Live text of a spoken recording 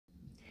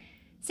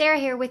Sarah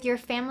here with your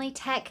Family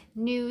Tech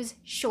News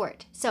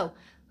Short. So,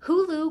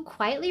 Hulu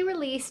quietly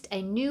released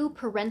a new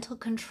parental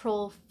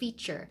control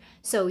feature.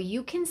 So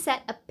you can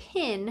set a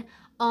pin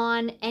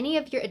on any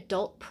of your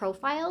adult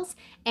profiles,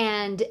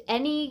 and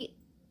any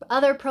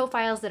other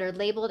profiles that are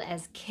labeled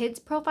as kids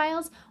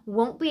profiles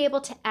won't be able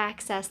to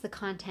access the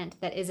content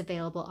that is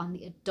available on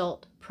the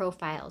adult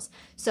profiles.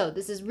 So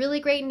this is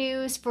really great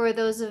news for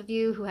those of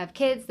you who have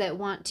kids that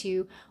want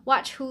to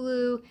watch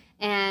Hulu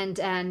and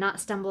not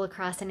stumble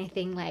across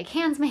anything like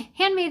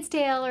Handmaid's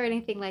Tale or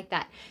anything like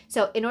that.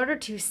 So in order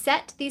to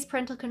set these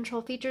parental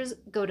control features,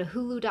 go to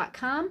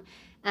hulu.com,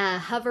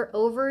 hover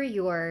over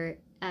your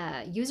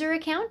user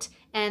account,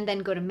 and then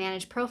go to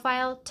Manage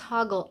Profile,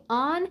 toggle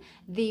on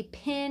the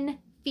pin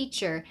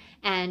feature,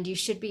 and you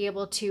should be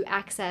able to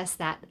access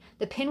that.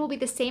 The pin will be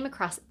the same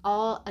across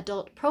all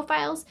adult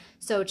profiles,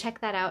 so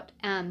check that out.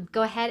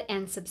 Go ahead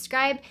and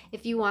subscribe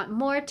if you want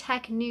more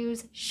tech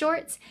news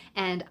shorts,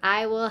 and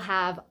I will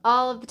have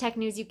all of the tech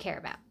news you care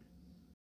about.